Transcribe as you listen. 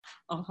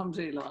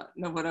Alhamdulillah.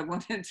 No, what I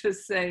wanted to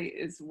say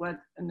is what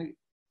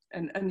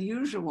an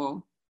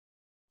unusual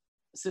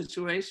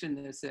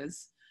situation this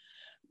is,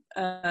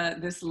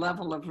 this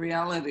level of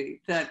reality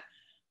that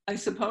I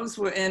suppose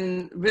we're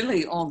in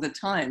really all the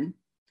time,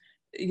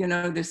 you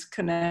know, this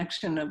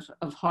connection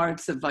of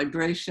hearts, of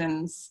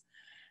vibrations.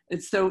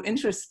 It's so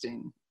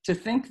interesting to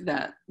think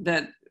that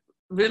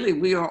really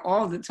we are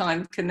all the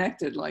time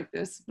connected like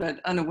this, but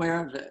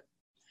unaware of it.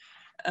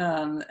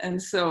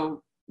 And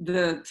so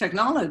the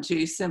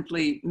technology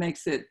simply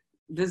makes it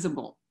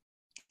visible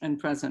and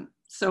present.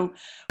 So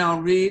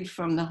I'll read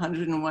from the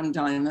 101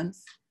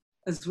 Diamonds,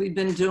 as we've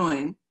been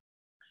doing,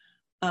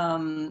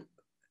 and,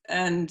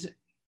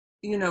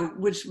 you know,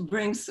 which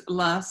brings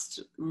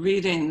last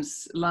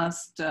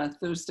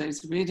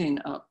Thursday's reading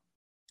up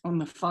on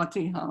the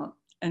Fatiha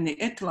and the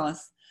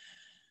Ikhlas.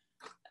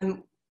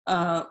 And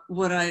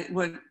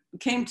what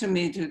came to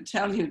me to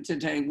tell you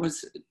today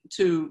was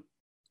to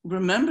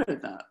remember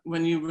that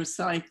when you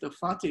recite the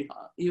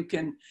Fatiha, you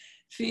can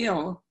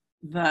feel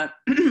that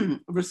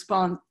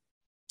response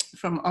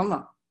from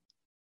Allah.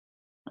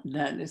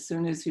 That as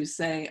soon as you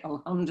say,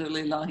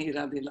 Alhamdulillahi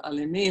Rabbil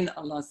Alameen,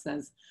 Allah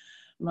says,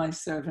 my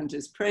servant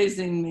is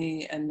praising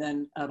me, and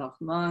then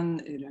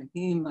Ar-Rahman,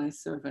 Ar-Rahim, my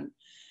servant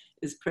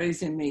is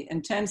praising me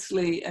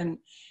intensely, and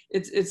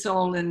it's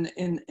all in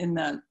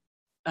that.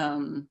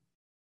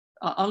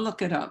 I'll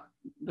look it up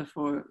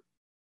before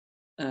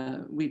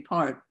we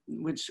part,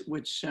 which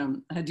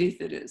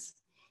hadith it is.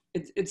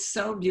 It's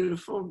so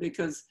beautiful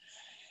because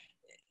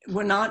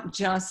we're not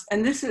just,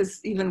 and this is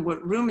even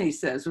what Rumi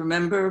says.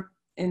 Remember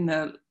in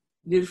the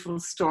beautiful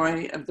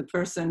story of the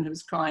person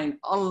who's crying,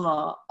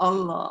 Allah,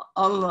 Allah,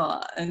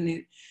 Allah, and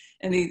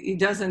he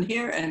doesn't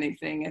hear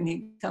anything, and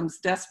he becomes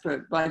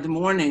desperate by the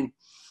morning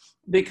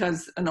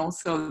because, and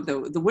also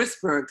the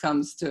whisperer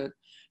comes to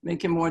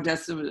make him more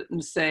desperate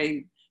and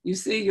say, you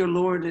see, your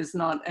Lord is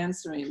not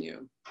answering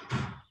you.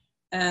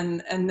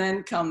 And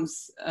then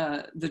comes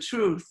the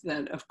truth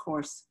that, of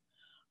course,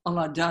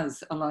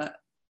 Allah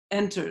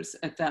enters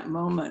at that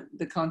moment,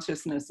 the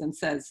consciousness, and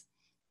says,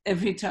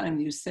 every time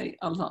you say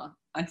Allah,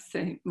 I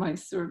say, my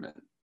servant,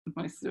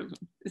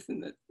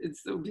 isn't it?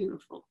 It's so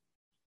beautiful,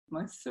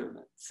 my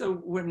servant.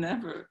 So we're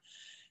never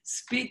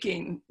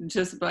speaking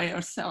just by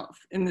ourselves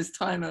in this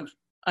time of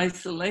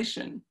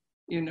isolation.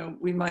 You know,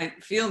 we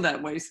might feel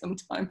that way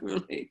sometimes,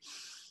 really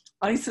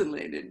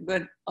isolated,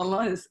 but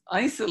Allah is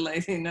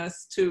isolating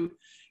us to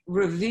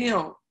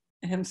reveal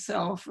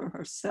himself or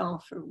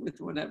herself, or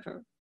with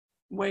whatever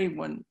way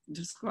one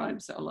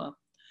describes Allah,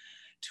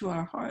 to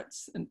our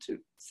hearts, and to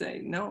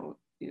say, no,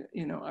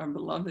 you know, our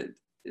beloved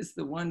is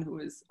the one who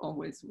is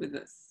always with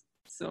us.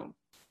 So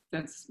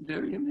that's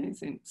very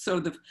amazing.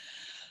 So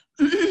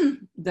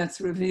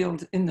that's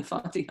revealed in the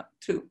Fatiha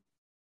too.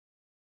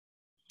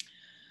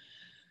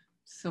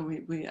 So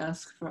we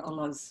ask for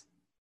Allah's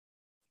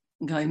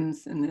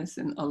guidance in this,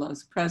 and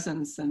Allah's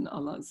presence, and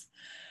Allah's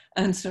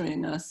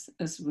answering us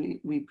as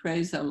we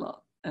praise Allah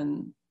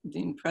and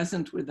being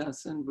present with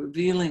us and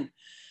revealing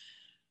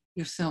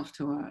yourself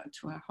to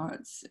our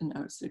hearts in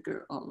our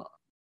zikr Allah,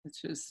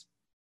 which is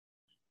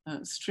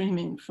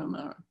streaming from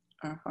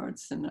our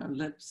hearts and our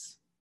lips.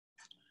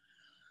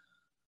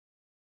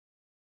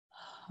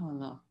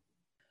 Allah.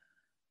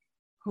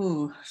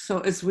 Ooh. So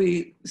as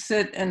we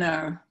sit in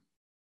our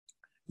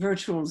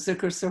virtual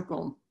zikr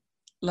circle,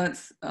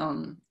 let's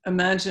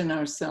imagine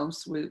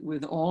ourselves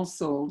with all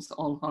souls,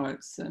 all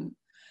hearts, and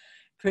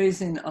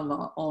praising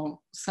Allah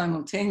all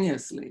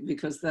simultaneously,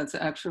 because that's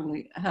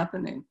actually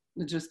happening.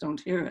 We just don't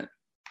hear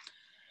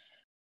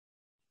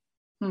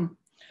it.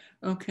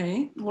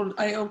 Okay, well,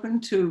 I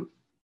open to,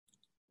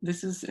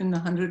 this is in the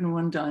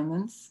 101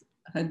 Diamonds,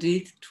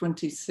 Hadith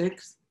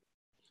 26.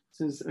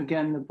 This is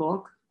again the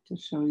book to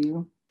show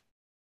you.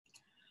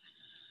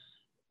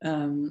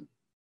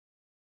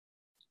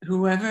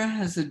 Whoever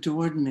has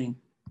adored me,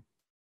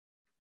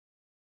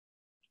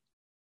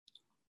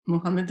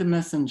 Muhammad the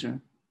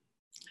Messenger,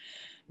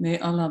 may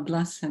Allah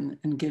bless him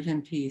and give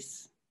him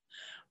peace,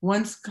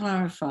 once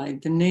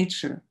clarified the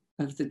nature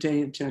of the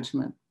Day of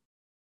Judgment.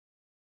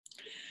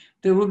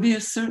 There will be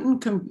a certain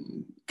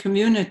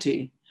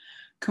community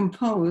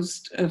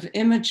composed of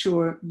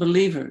immature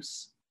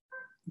believers.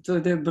 So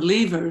they're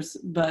believers,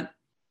 but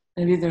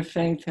maybe their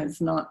faith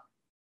has not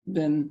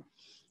been,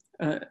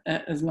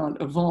 has not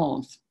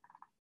evolved.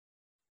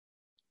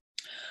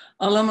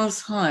 Allah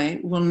Most High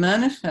will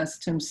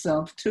manifest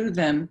himself to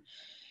them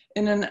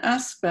in an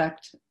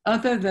aspect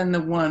other than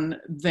the one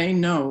they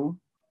know,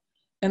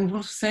 and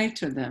will say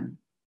to them,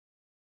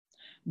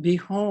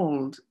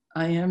 behold,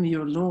 I am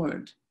your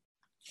Lord,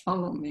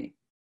 follow me.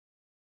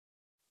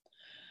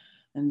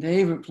 And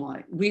they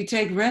reply, we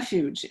take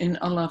refuge in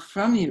Allah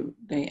from you,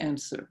 they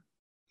answer.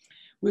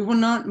 We will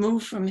not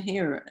move from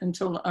here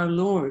until our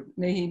Lord,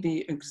 may he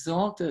be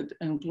exalted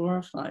and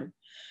glorified,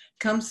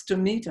 comes to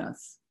meet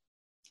us.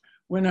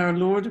 When our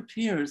Lord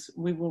appears,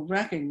 we will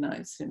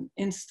recognize him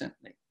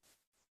instantly.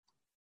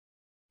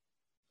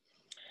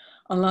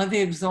 Allah the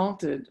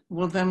Exalted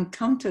will then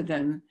come to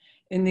them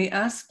in the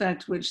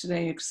aspect which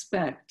they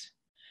expect,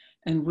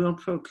 and will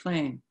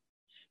proclaim,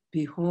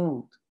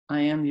 behold,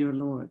 I am your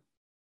Lord.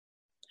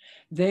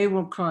 They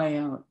will cry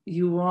out,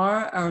 you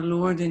are our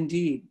Lord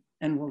indeed,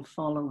 and will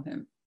follow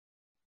him.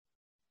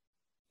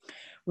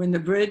 When the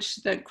bridge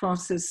that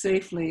crosses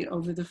safely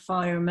over the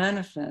fire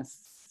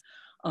manifests,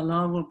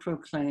 Allah will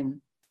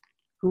proclaim,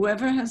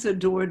 whoever has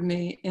adored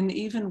me in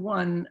even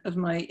one of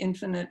my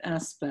infinite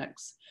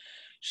aspects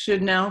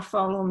should now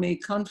follow me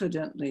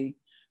confidently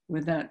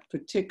with that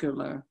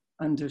particular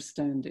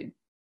understanding.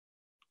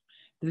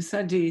 This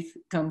hadith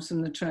comes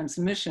from the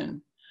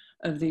transmission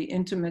of the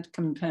intimate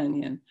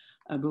companion,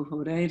 Abu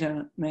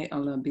Huraira, may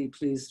Allah be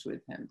pleased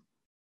with him.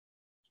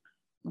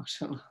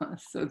 MashaAllah.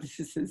 So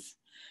this is,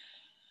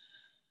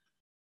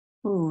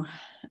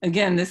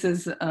 again, this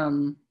is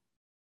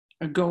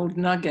a gold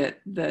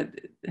nugget that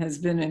has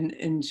been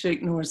in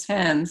Sheikh Noor's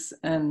hands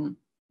and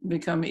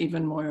become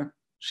even more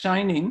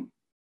shining.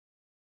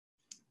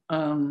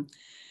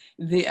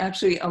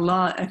 Actually,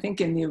 Allah, I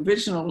think in the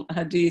original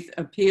hadith,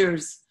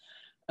 appears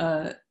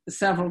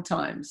several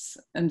times.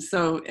 And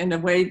so in a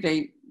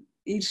way,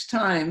 each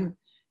time,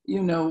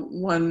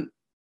 one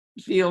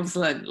feels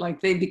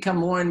like they become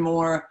more and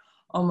more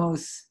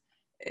almost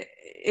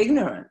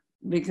ignorant,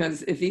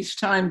 because if each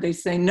time they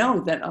say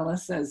no, that Allah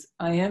says,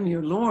 I am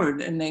your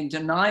Lord, and they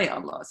deny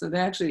Allah. So they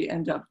actually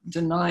end up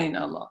denying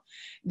Allah.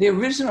 The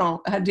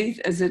original hadith,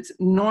 as it's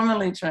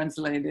normally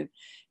translated,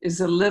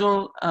 is a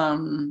little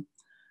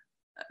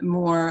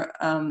more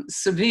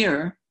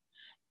severe.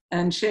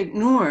 And Sheikh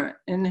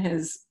Noor, in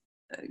his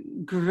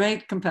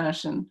great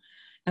compassion,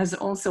 has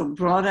also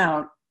brought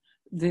out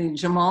the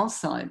Jamal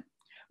side,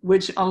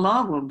 which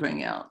Allah will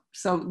bring out.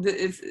 So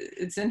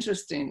it's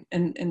interesting.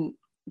 And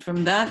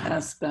from that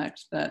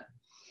aspect, that,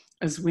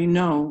 as we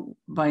know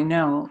by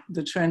now,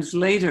 the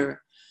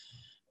translator,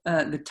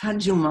 the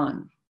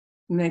Tarjuman,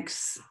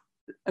 makes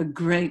a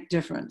great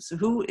difference.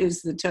 Who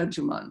is the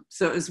Tarjuman?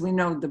 So as we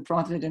know, the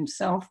Prophet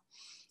himself,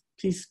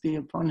 peace be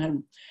upon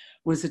him,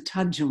 was a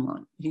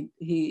Tarjuman.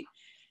 He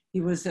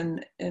was a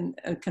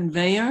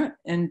conveyor,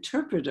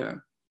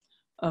 interpreter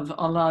of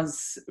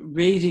Allah's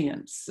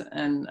radiance.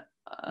 And,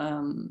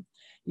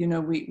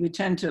 we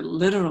tend to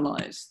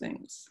literalize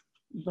things,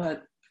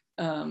 but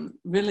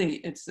really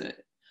it's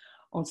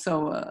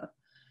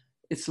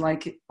it's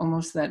like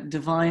almost that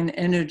divine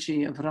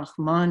energy of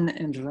Rahman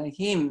and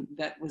Rahim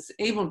that was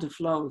able to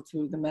flow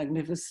through the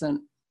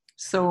magnificent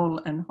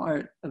soul and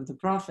heart of the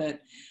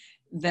Prophet,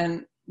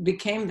 then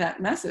became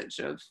that message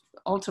of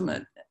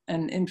ultimate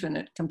and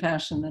infinite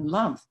compassion and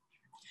love.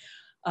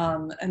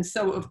 And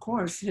so, of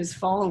course, his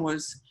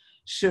followers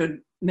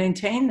should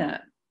maintain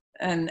that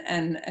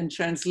and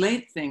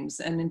translate things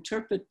and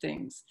interpret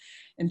things,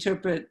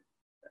 interpret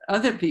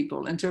other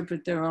people,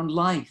 interpret their own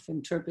life,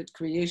 interpret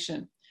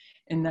creation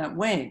in that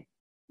way.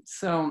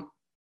 So,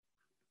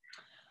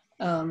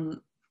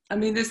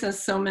 this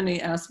has so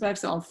many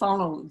aspects. I'll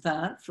follow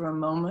that for a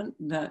moment,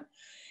 that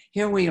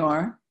here we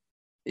are,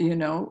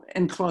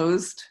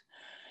 enclosed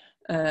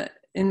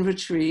in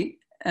retreat,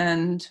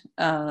 and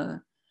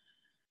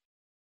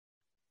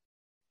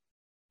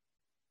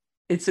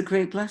it's a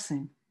great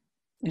blessing.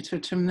 It's a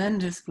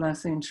tremendous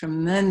blessing,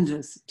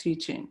 tremendous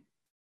teaching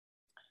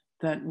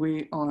that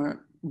we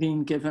are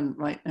being given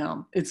right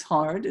now. It's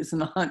hard. It's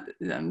not,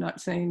 I'm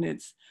not saying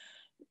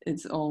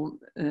it's all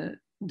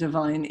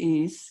divine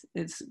ease.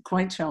 It's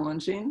quite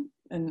challenging,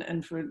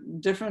 and for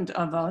different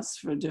of us,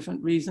 for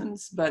different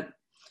reasons, but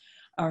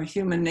our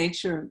human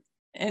nature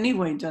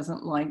anyway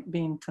doesn't like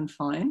being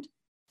confined,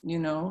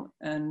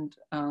 and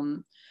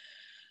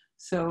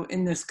so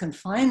in this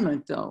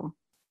confinement, though,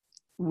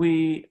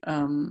 we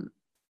are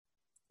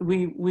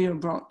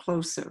brought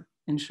closer,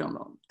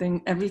 inshallah.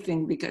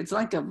 Everything, because it's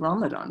like a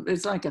Ramadan,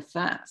 it's like a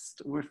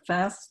fast. We're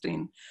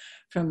fasting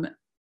from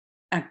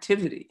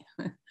activity.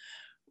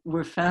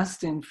 We're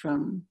fasting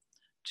from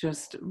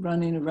just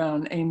running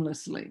around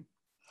aimlessly.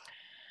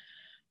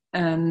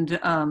 And,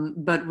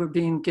 but we're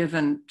being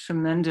given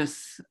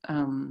tremendous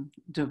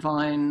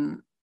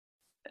divine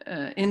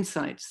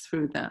insights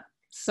through that.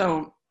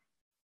 So,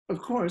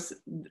 of course,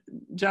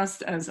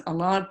 just as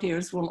Allah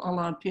appears,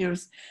 Allah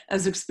appears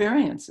as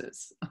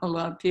experiences.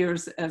 Allah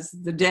appears as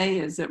the day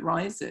as it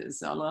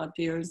rises. Allah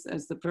appears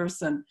as the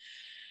person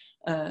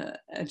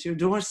at your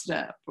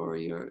doorstep, or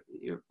your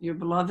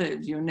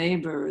beloved, your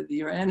neighbor,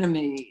 your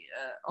enemy.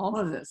 All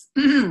of this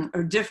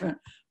are different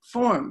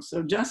forms.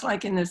 So just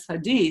like in this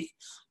hadith,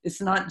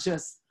 it's not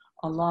just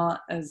Allah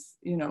as,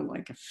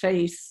 like a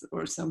face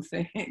or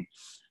something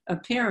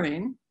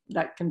appearing.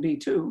 That can be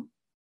too.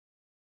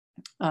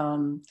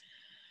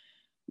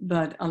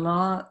 But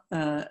Allah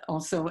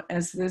also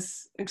as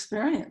this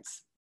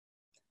experience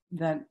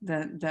that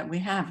we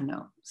have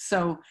now.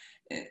 So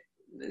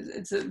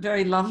it's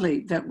very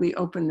lovely that we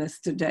open this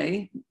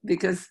today,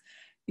 because,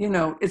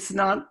 it's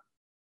not,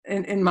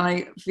 in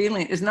my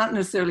feeling, it's not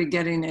necessarily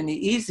getting any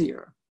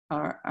easier,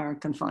 our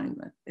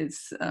confinement.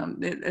 It's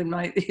it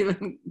might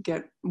even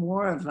get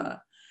more of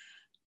a,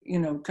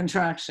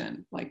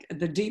 contraction, like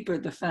the deeper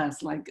the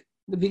fast. Like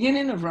the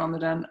beginning of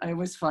Ramadan, I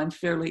always find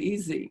fairly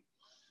easy.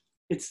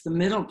 it's the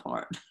middle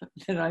part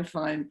that I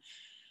find,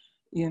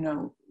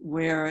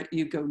 where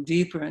you go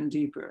deeper and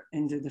deeper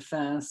into the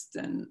fast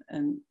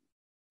and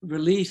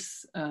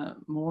release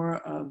more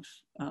of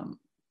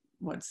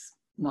what's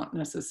not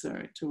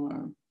necessary to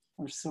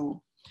our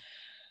soul.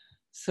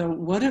 So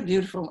what a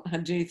beautiful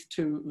hadith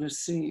to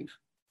receive.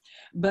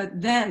 But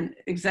then,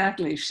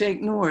 exactly,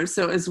 Sheikh Noor,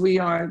 so as we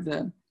are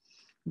the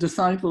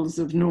disciples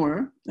of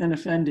Noor and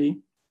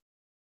Effendi,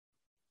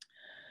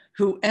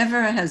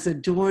 whoever has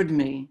adored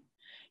me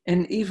in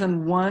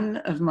even one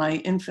of my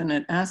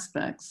infinite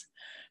aspects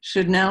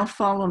should now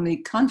follow me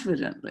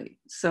confidently.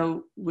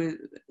 So with,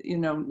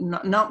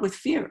 not with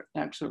fear,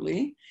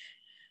 actually,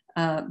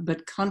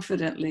 but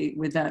confidently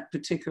with that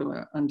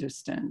particular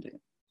understanding.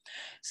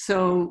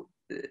 So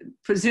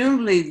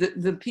presumably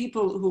the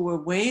people who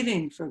were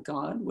waiting for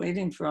God,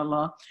 waiting for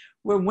Allah,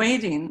 were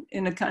waiting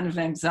in a kind of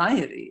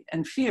anxiety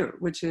and fear,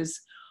 which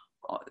is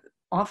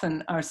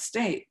often our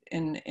state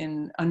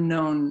in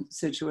unknown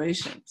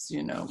situations.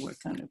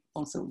 We're kind of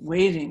also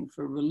waiting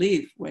for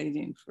relief,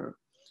 waiting for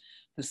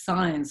the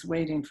signs,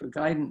 waiting for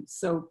guidance.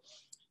 So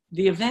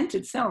the event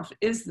itself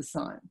is the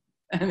sign.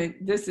 I mean,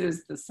 this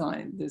is the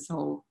sign, this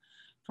whole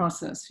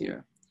process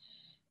here.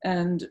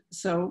 And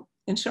so,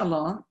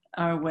 inshallah,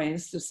 our way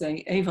is to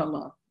say,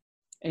 Evallah,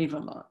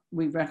 Evallah.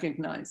 We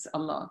recognize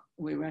Allah.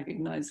 We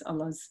recognize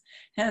Allah's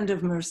hand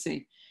of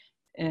mercy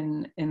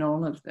in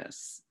all of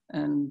this.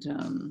 And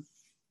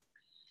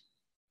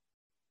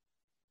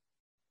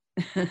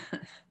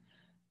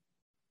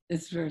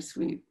it's very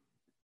sweet.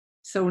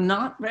 So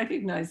not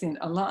recognizing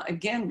Allah,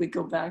 again, we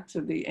go back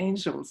to the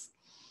angels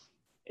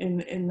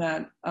in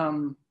that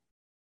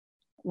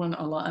when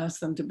Allah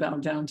asked them to bow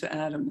down to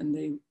Adam, and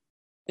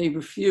they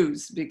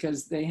refuse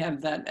because they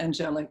have that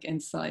angelic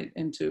insight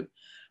into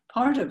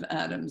part of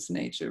Adam's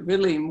nature,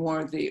 really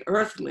more the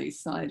earthly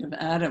side of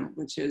Adam,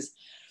 which is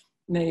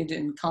made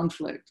in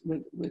conflict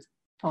with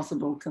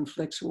possible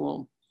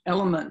conflictual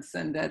elements,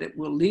 and that it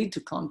will lead to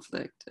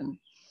conflict.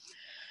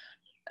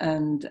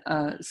 And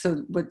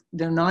so what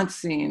they're not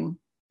seeing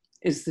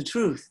is the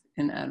truth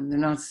in Adam. They're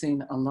not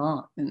seeing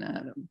Allah in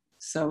Adam.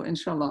 So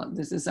inshallah,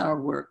 this is our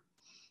work,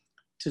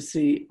 to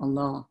see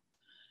Allah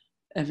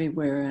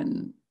everywhere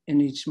and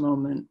in each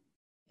moment,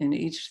 in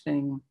each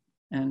thing,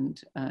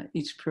 and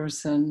each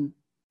person.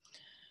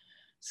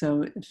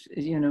 So if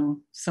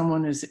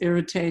someone is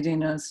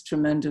irritating us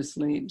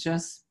tremendously,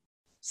 just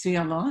see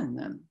Allah in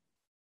them,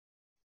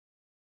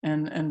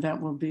 and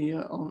that will be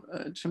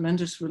a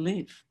tremendous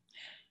relief.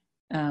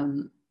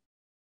 And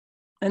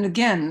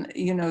again,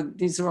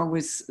 these are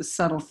always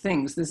subtle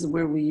things. This is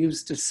where we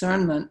use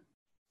discernment,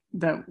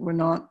 that we're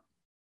not,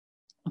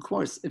 of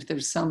course, if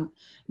there's some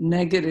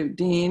negative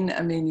deen,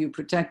 I mean, you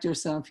protect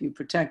yourself, you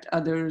protect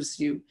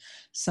others,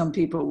 some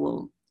people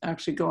will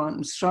actually go out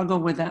and struggle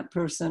with that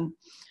person.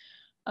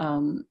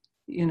 So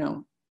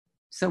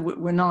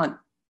we're not,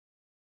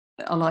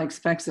 Allah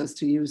expects us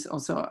to use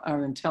also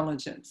our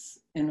intelligence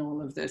in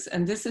all of this.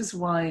 And this is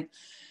why,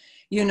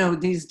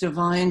 these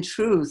divine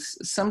truths,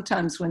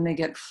 sometimes when they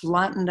get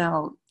flattened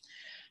out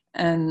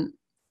and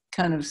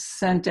kind of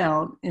sent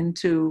out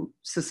into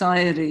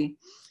society,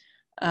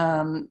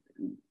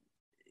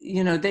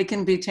 they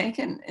can be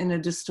taken in a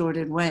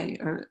distorted way,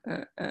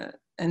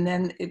 and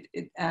then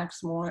it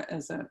acts more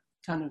as a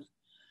kind of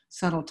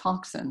subtle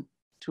toxin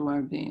to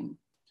our being.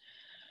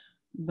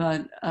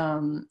 But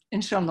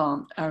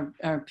inshallah,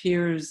 our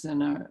peers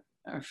and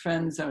our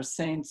friends, our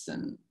saints,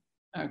 and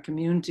our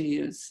community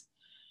is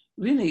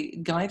really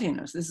guiding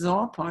us. This is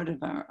all part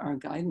of our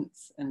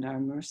guidance and our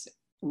mercy.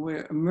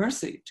 We're a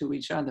mercy to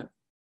each other.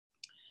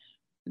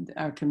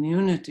 Our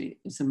community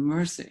is a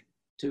mercy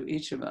to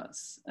each of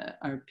us.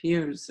 Our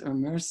peers are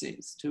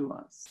mercies to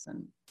us.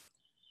 And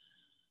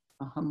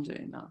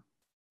alhamdulillah.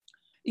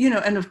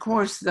 And of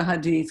course the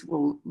hadith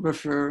will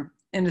refer,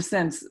 in a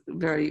sense,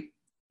 very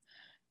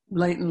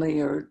blatantly,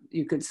 or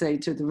you could say,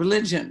 to the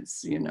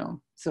religions,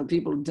 So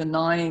people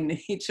denying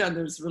each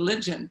other's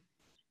religion.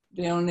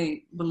 They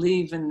only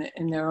believe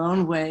in their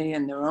own way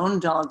and their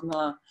own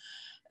dogma,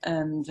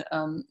 and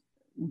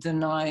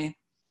deny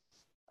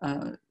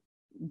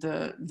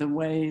the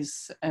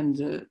ways and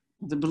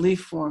the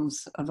belief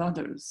forms of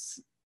others.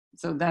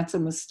 So that's a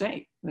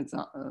mistake. It's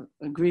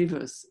a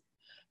grievous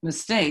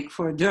mistake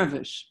for a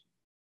dervish.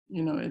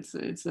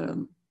 It's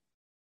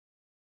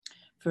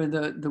for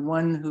the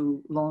one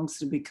who longs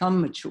to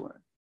become mature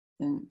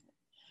in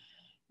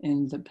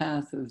the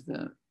path of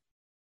the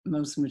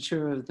most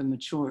mature of the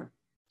mature.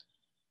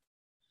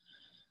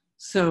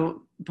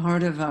 So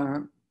part of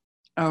our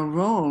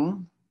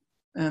role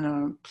and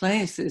our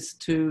place is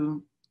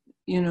to,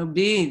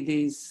 be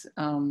these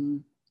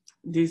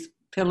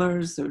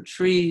pillars or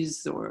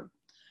trees or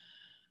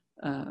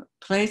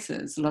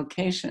places,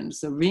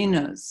 locations,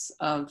 arenas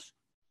of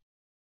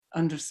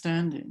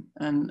understanding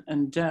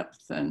and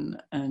depth and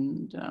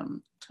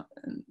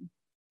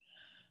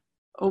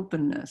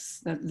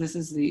openness. That this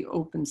is the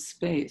open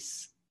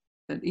space.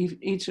 That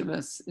each of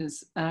us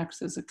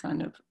acts as a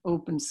kind of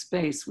open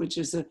space, which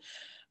is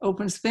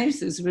open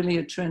space is really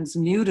a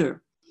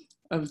transmuter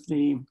of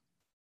the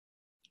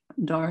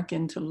dark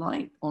into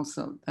light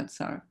also. That's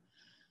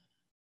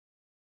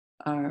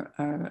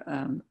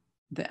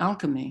the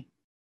alchemy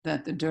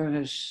that the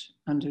dervish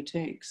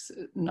undertakes,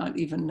 not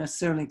even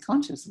necessarily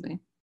consciously,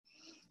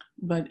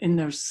 but in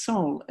their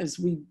soul, as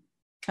we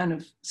kind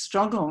of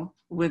struggle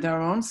with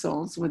our own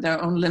souls, with our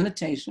own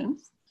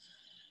limitations,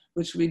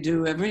 which we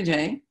do every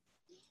day.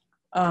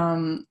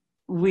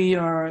 We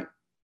are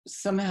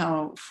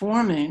somehow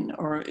forming,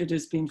 or it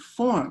is being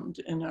formed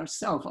in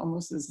ourself,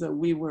 almost as though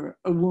we were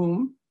a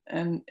womb,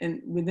 and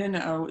within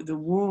the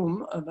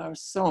womb of our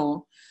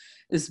soul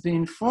is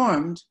being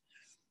formed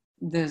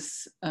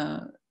this,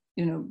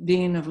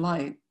 being of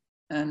light,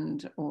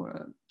 or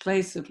a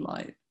place of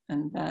light,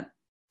 and that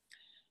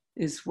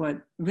is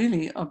what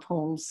really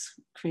upholds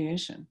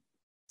creation.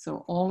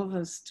 So all of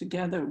us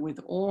together, with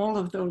all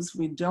of those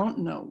we don't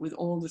know, with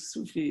all the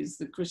Sufis,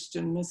 the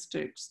Christian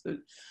mystics,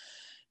 the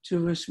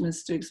Jewish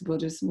mystics,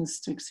 Buddhist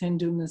mystics,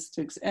 Hindu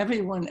mystics,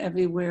 everyone,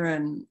 everywhere,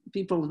 and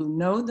people who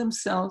know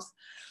themselves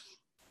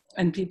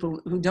and people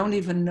who don't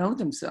even know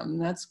themselves.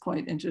 And that's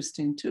quite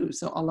interesting too.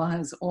 So Allah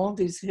has all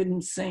these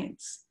hidden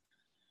saints.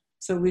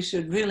 So we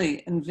should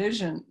really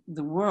envision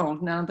the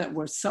world, now that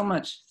we're so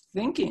much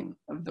thinking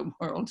of the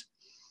world,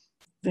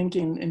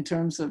 thinking in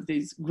terms of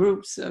these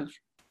groups of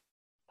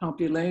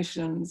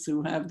populations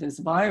who have this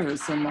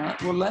virus or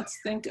not. Well, let's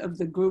think of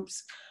the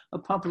groups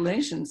of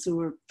populations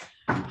who are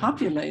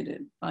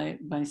populated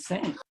by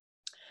saints.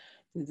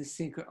 Through the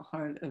secret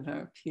heart of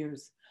our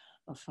peers.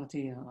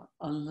 Al-Fatiha.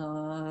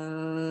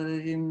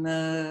 Allahumma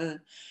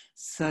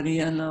salli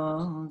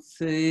ala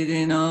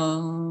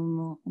Sayyidina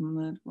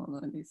Muhammad wa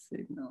ala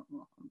Sayyidina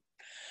Muhammad.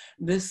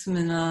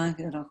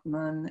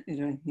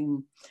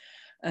 Bismillahir-Rahmanir-Rahim.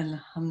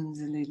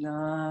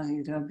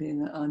 Alhamdulillahi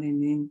Rabbil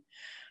Alamin.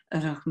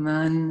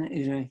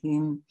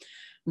 Ar-Rahman-ir-Rahim.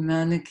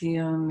 Maliki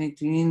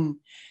yawmiddin.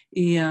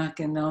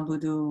 Iyyaka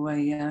na'budu wa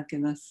iyyaka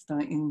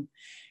nasta'in.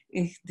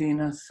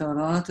 Ihdina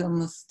sirata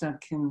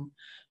mustaqim.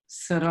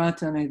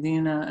 Sirata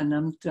alladhina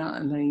an'amta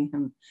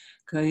alayhim.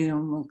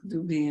 Ghayril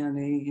maghdubi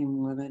alayhim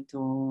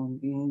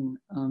waladdallin.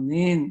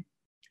 Amen.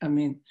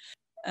 Amen.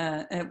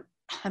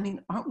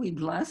 Aren't we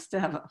blessed to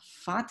have a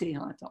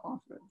Fatiha to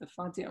offer? The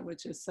Fatiha,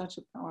 which is such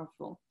a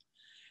powerful.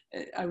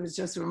 I was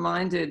just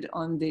reminded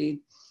on the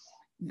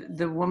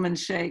woman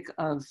sheikh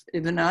of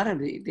Ibn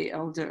Arabi, the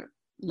elder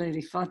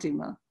Lady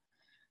Fatima,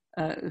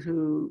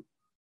 who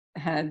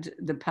had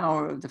the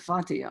power of the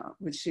Fatiha,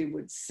 which she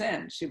would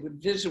send, she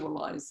would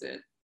visualize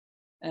it,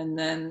 and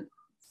then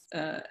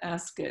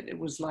ask it. It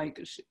was like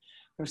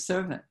her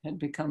servant had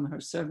become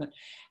her servant,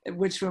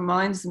 which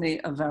reminds me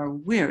of our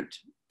wird,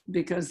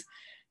 because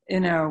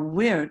in our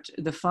wird,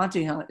 the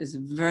Fatiha is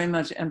very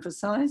much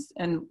emphasized.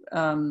 And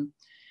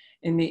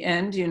in the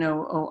end,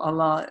 oh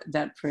Allah,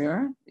 that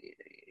prayer,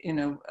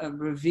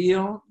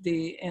 reveal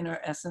the inner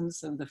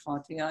essence of the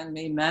Fatiha and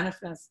may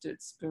manifest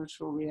its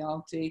spiritual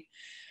reality.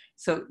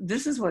 So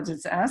this is what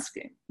it's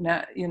asking.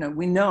 Now,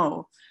 we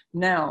know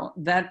now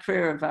that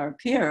prayer of our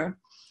peer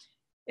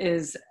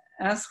is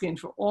asking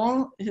for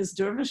all his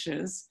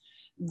dervishes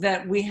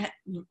that we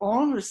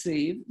all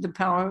receive the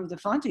power of the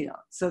Fatiha,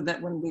 so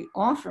that when we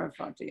offer a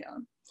Fatiha,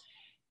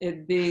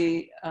 it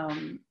be,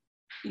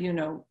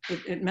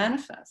 it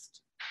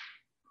manifests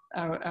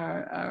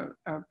our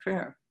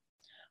prayer.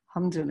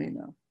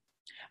 Alhamdulillah.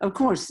 Of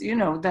course,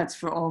 that's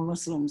for all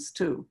Muslims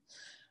too,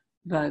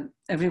 but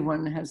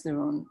everyone has their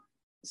own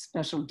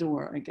special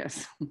door, I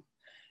guess.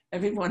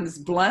 Everyone is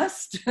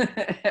blessed.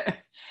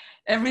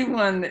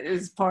 Everyone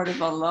is part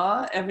of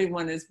Allah.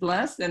 Everyone is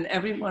blessed, and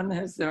everyone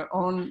has their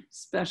own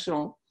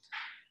special,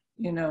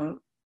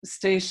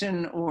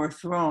 station or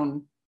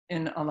throne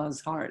in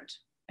Allah's heart.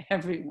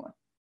 Everyone.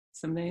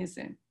 It's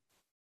amazing.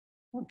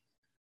 Okay.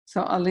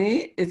 So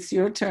Ali, it's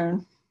your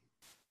turn.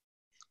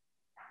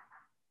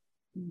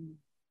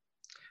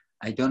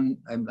 I'm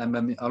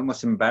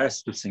almost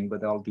embarrassed to sing,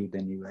 but I'll do it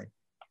anyway.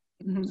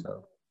 Mm-hmm.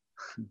 So.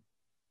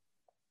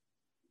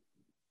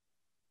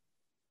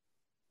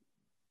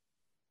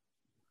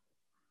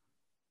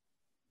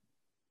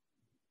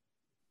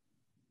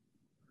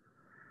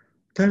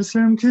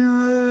 ترسم که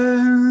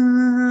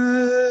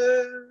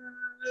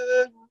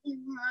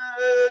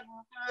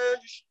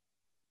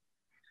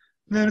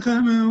در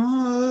غم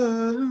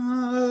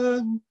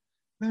آن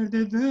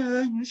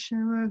برده‌دار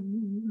شود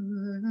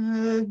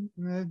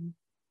من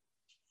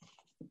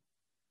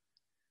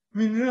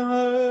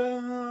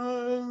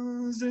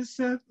راز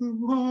صد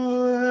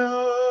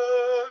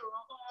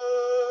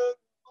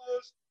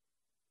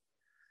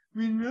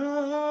من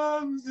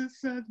راز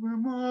صد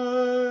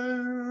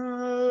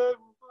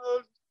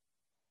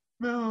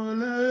به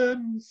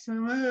عالم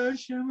سمر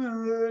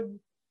شود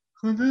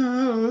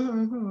خدا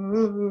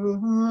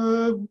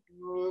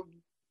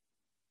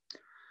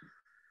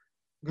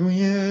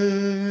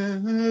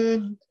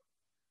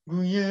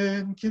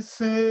گویند که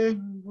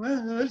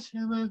سنگور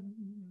شود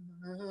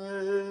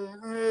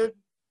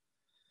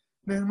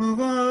در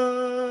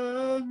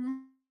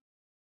مقام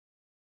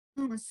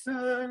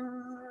سر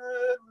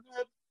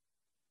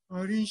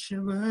آری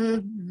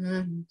شود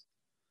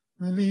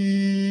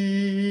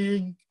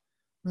ولی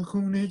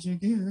خون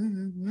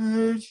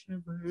جگر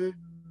شود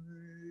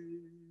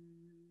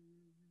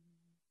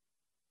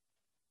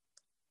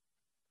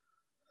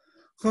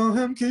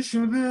خواهم که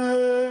شدن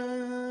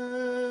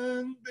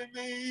به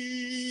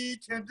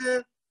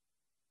میکده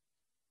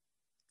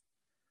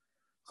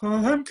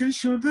خواهم که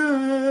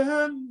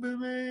شدن به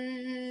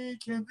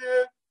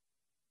میکده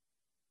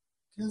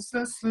که از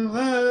دست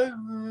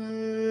غم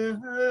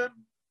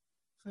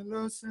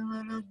خلاص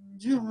من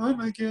آنجا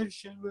مگر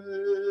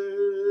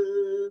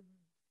شود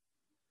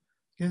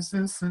که از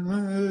دست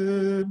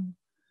غم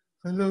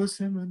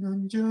خلاص من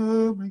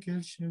آنجا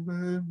مگر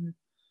شود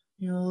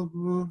یا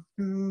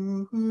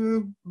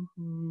گفتوست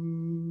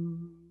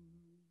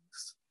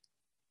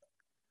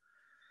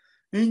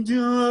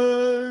اینجا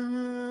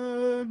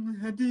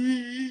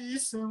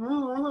حدیث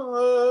ما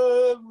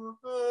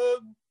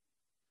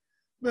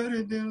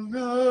بر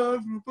دلدار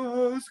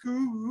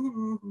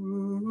بازگو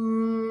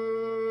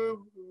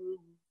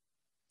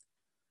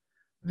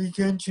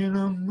لیکن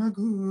چنان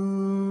مگو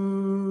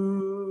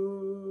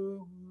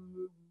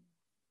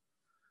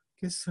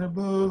که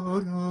صبا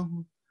را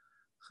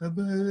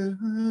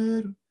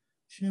خبر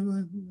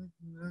شود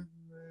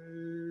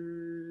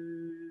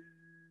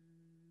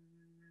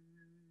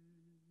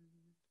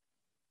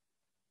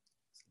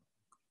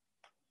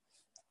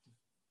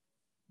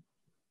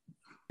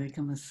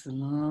علیکم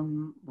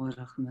السلام و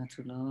رحمت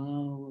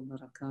الله و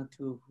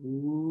برکاته.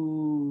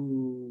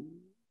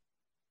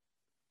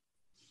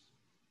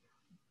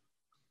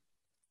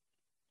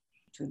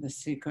 To the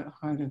secret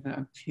heart of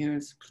our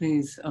prayers,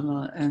 please,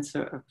 Allah,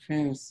 answer our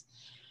prayers.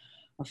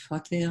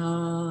 Al-Fatiha.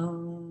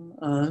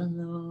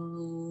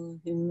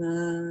 Allahumma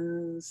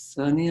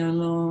salli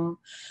ala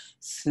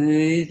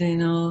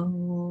Sayyidina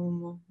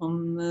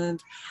Muhammad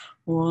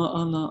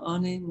wa ala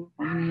ali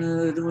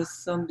Muhammad wa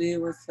salli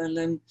wa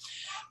sallam.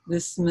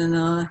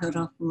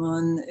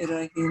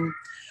 Bismillahirrahmanirrahim.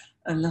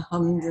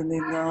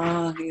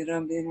 Alhamdulillahi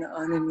Rabbil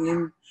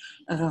Alameen.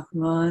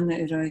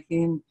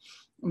 Ar-Rahmanir-Rahim.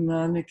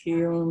 مالك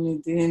يوم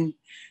الدين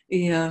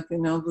إياك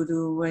نعبد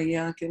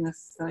وإياك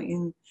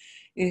نستعين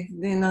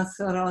اهدنا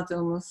الصراط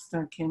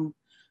المستقيم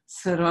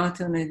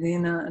صراط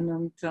الذين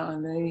أنعمت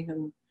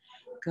عليهم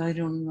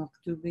غير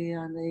المغضوب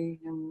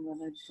عليهم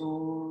ولا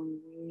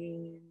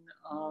الضالين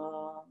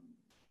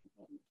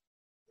آمين.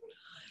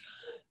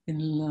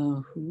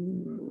 الله